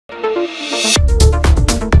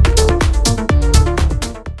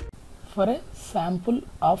For a sample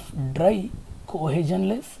of dry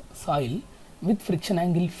cohesionless soil with friction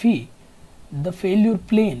angle phi, the failure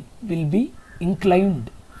plane will be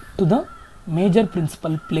inclined to the major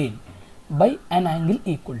principal plane by an angle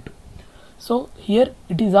equal to. So here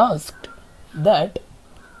it is asked that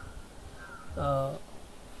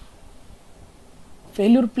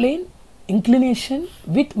failure plane inclination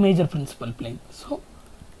with major principal plane. So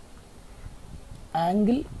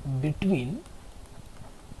angle between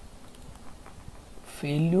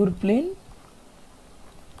failure plane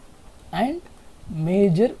and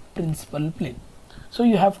major principal plane. So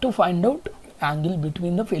you have to find out angle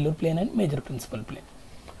between the failure plane and major principal plane.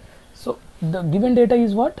 So the given data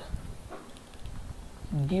is what?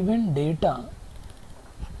 Given data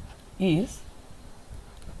is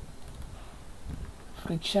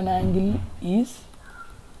friction angle is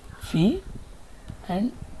phi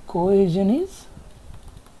and cohesion is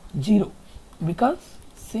 0, because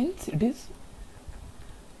since it is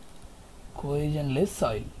cohesionless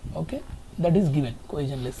soil, okay, that is given,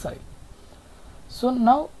 cohesionless soil. So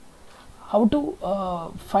now how to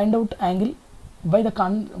find out angle? By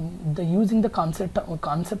the using the concept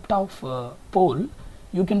of pole,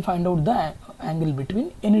 you can find out the angle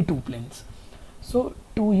between any two planes. So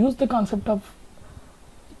to use the concept of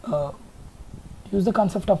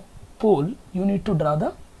pole, you need to draw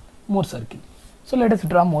the Mohr circle. So let us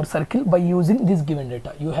draw Mohr circle by using this given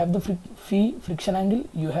data. You have the phi friction angle,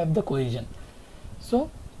 you have the cohesion. So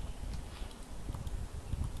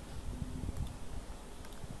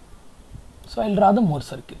I'll draw the Mohr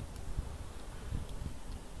circle.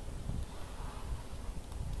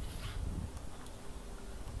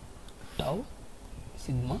 Tau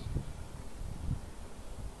sigma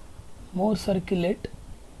Mohr circle at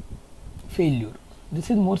failure. This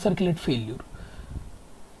is Mohr circle at failure.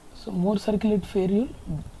 So Mohr circle at failure,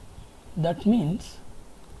 that means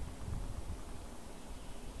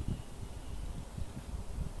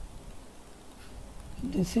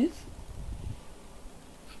this is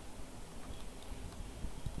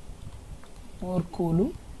Mohr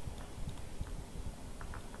Coulomb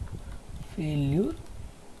failure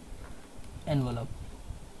envelope.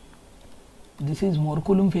 This is Mohr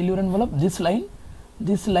Coulomb failure envelope. This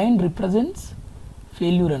line represents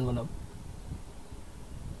failure envelope.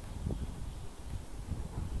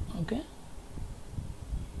 Okay.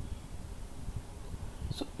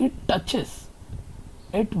 So it touches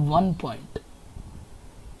at one point.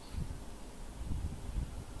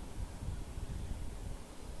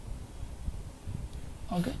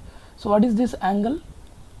 Okay. So what is this angle?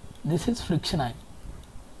 This is friction angle.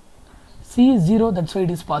 C is 0, that's why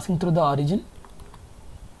it is passing through the origin,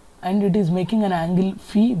 and it is making an angle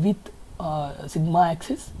phi with sigma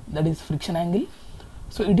axis, that is friction angle.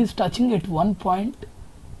 So it is touching at one point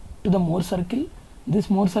to the Mohr circle. This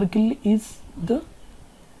Mohr circle is the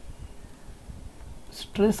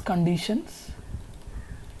stress conditions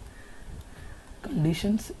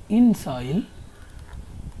in soil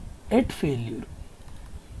at failure.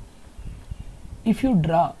 If you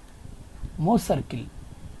draw Mohr circle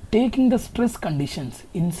taking the stress conditions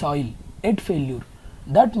in soil at failure,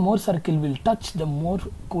 that Mohr circle will touch the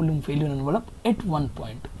Mohr Coulomb failure envelope at one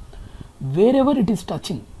point. Wherever it is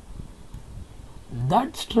touching,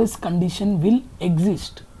 that stress condition will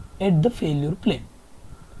exist at the failure plane,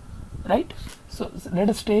 right? So let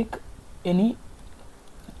us take any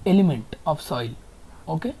element of soil,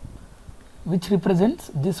 okay, which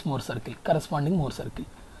represents this Mohr circle, corresponding Mohr circle.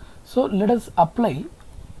 So let us apply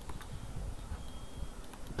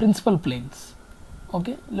principal planes.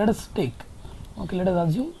 Okay, let us take, okay, let us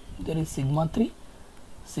assume there is sigma 3,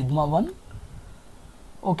 sigma 1.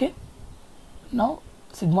 Okay, now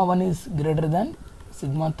sigma 1 is greater than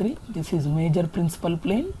sigma 3. This is major principal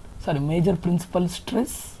plane, sorry, major principal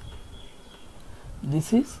stress.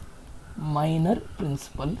 This is minor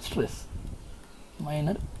principal stress,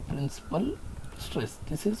 minor principal stress.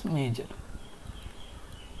 This is major.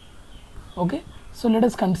 Okay, so let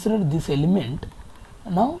us consider this element.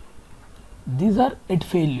 Now these are at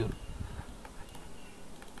failure,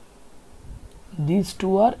 these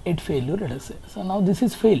two are at failure, let us say. So now this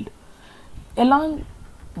is failed. Along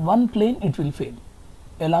one plane it will fail,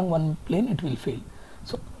 along one plane it will fail.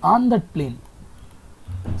 So on that plane,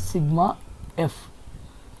 sigma f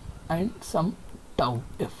and some tau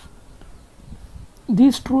f,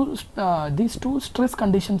 these two stress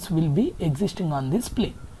conditions will be existing on this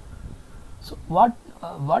plane. So what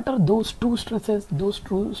are those two stresses? Those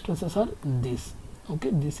two stresses are this. Okay,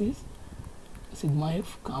 this is sigma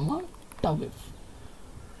f comma tau f.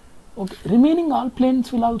 Okay, remaining all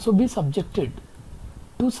planes will also be subjected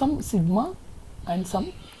to some sigma and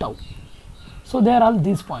some tau. So they are all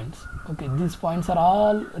these points. Okay, these points are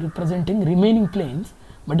all representing remaining planes,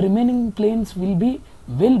 but remaining planes will be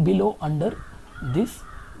well below under this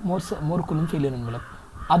more Coulomb failure envelope,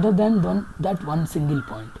 other than that one single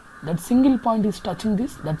point. That single point is touching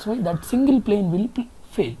this, that's why that single plane will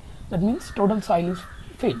fail. That means total soil is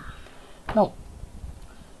fail. Now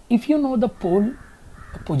if you know the pole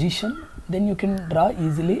position, then you can draw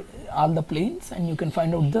easily all the planes and you can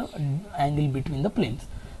find out the angle between the planes.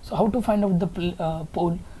 So how to find out the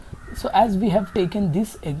pole? So as we have taken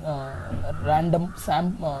this random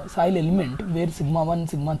soil element where sigma 1,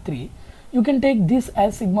 sigma 3, you can take this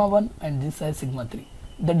as sigma 1 and this as sigma 3.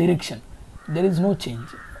 The direction, there is no change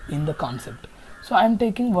in the concept. So I am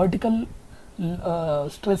taking vertical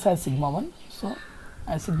stress as sigma 1. So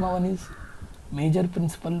as sigma 1 is major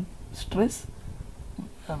principal stress.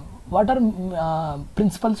 What are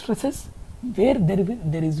principal stresses? Where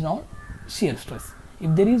there is no shear stress.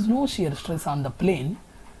 If there is no shear stress on the plane,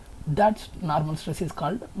 that normal stress is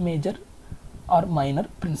called major or minor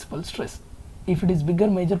principal stress. If it is bigger,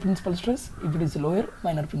 major principal stress. If it is lower,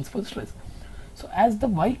 minor principal stress. So as the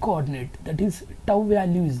y coordinate, that is tau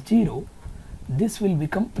value is 0, this will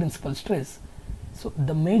become principal stress. So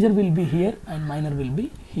the major will be here and minor will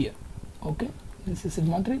be here. Okay, this is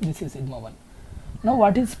sigma 3, this is sigma 1. Now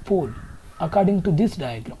what is pole according to this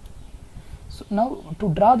diagram? So now to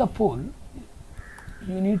draw the pole,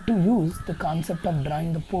 you need to use the concept of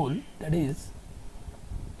drawing the pole, that is,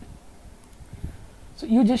 so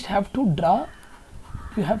you just have to draw,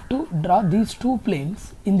 these two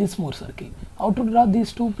planes in this Moore circle. How to draw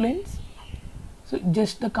these two planes? So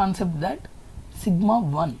just the concept that sigma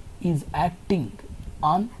 1 is acting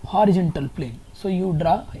on horizontal plane. So you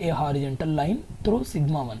draw a horizontal line through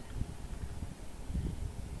sigma 1.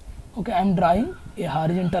 Okay, I am drawing a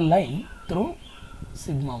horizontal line through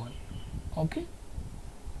sigma 1. Okay,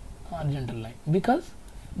 horizontal line, because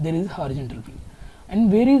there is horizontal plane.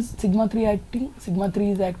 And where is sigma 3 acting? Sigma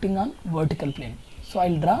 3 is acting on vertical plane. So I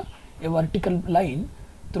will draw a vertical line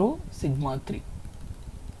through sigma 3.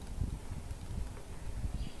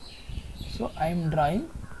 So I am drawing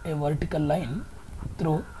a vertical line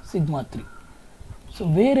through sigma 3. So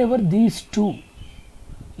wherever these two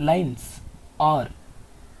lines are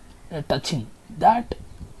touching, that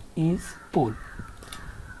is pole.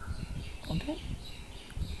 Okay,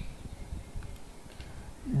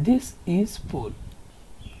 this is pole,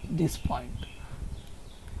 this point.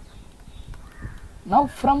 Now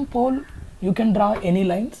from pole you can draw any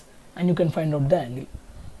lines and you can find out the angle.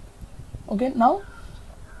 Okay, now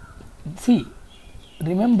see,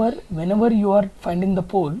 remember, whenever you are finding the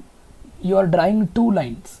pole, you are drawing two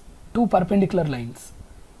lines, two perpendicular lines,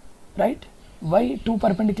 right? Why two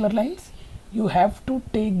perpendicular lines? You have to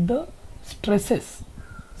take the stresses.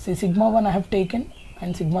 See, sigma 1 I have taken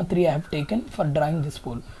and sigma 3 I have taken for drawing this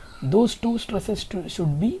pole. Those two stresses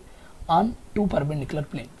should be on two perpendicular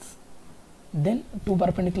planes. Then two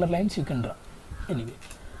perpendicular lines you can draw. Anyway,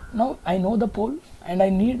 now I know the pole and I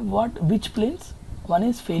need which planes? One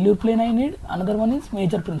is failure plane I need, another one is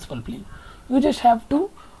major principal plane. You just have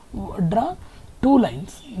to draw two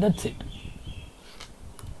lines, that's it.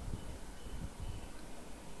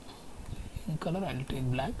 In color I will take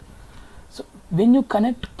black. So when you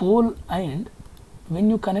connect pole and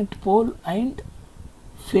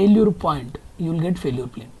failure point, you will get failure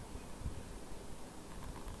plane.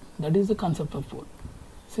 That is the concept of pole.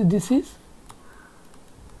 See, this is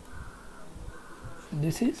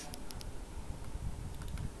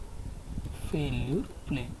failure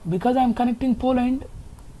plane, because I am connecting pole and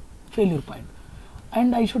failure point,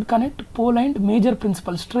 and I should connect pole and major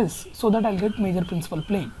principal stress so that I will get major principal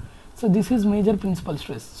plane. So this is major principal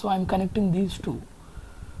stress, so I am connecting these two.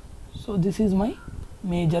 So this is my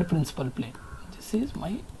major principal plane, this is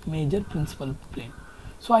my major principal plane.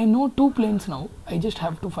 So I know two planes now, I just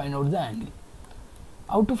have to find out the angle.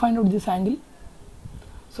 How to find out this angle?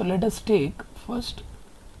 So let us take first,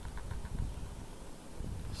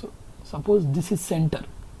 so suppose this is center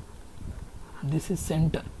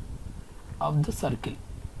of the circle.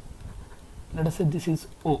 Let us say this is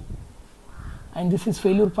O and this is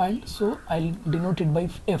failure point, so I'll denote it by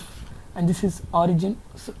F, and this is origin,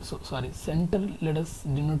 center, let us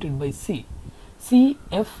denote it by C.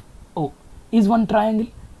 CFO is one triangle,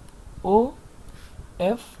 OFC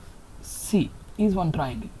is one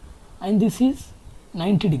triangle, and this is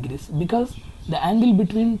 90 degrees because the angle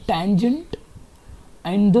between tangent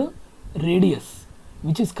and the radius,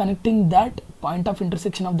 which is connecting that point of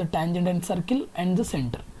intersection of the tangent and circle and the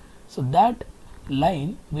center. So that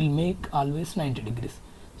line will make always 90 degrees.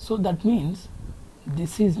 So that means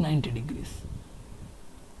this is 90 degrees.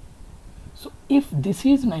 So if this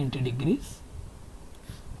is 90 degrees,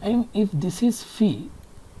 And if this is phi,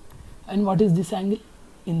 and what is this angle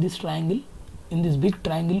in this triangle, in this big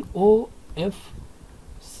triangle OFC,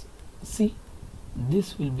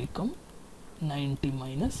 this will become 90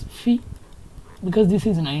 minus phi, because this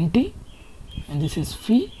is 90 and this is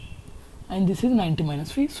phi and this is 90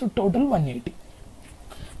 minus phi, so total 180.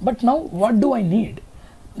 But now what do I need?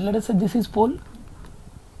 Let us say this is pole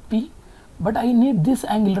P, but I need this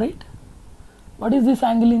angle, right? What is this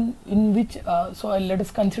angle in which, so let us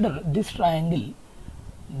consider this triangle,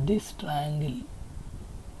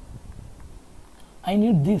 I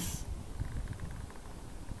need this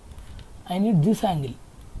angle,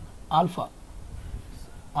 alpha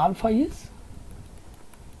is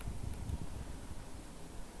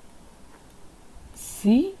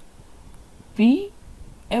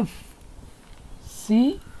CPF.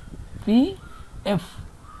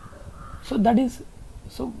 So that is,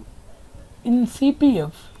 so in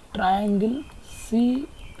CPF, triangle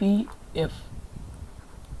CPF,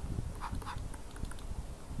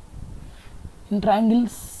 in triangle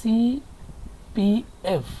CPF,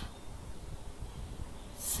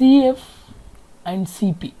 CF and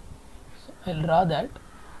CP, so I'll draw that.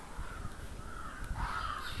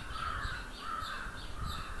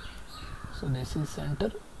 So this is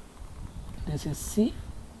center, this is C,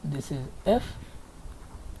 this is F,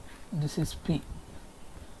 this is P,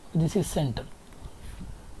 this is center.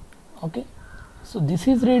 Okay, so this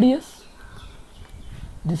is radius,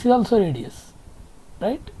 this is also radius,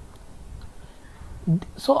 right?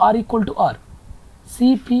 So R equal to R,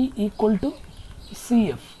 CP equal to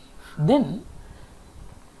CF. Then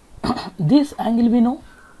this angle we know,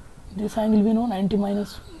 90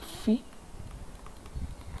 minus phi.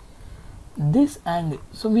 This angle,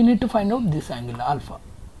 so we need to find out this angle alpha,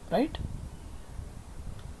 right?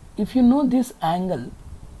 If you know this angle,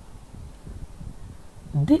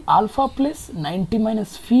 the alpha plus 90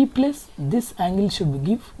 minus phi plus this angle should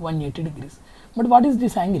give 180 degrees. But what is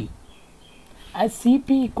this angle? As CP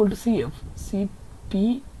equal to CF,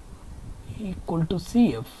 CP equal to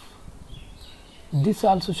CF, this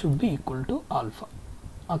also should be equal to alpha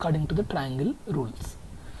according to the triangle rules.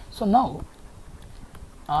 So now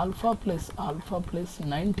alpha plus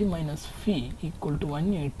 90 minus phi equal to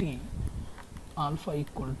 180, alpha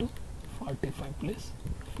equal to 45 plus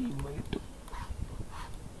phi by 2,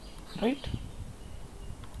 right?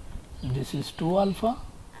 This is 2 alpha,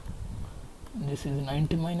 this is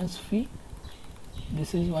 90 minus phi,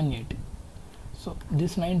 this is 180. So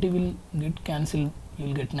this 90 will get cancelled, you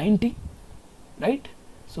will get 90, right?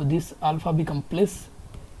 So this alpha become plus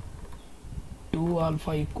 2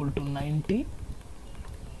 alpha equal to 90,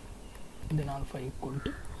 then alpha equal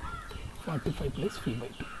to 45 plus phi by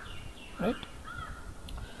 2, right?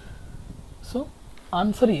 So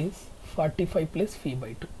answer is 45 plus phi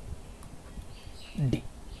by 2, D.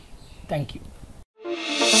 Thank you.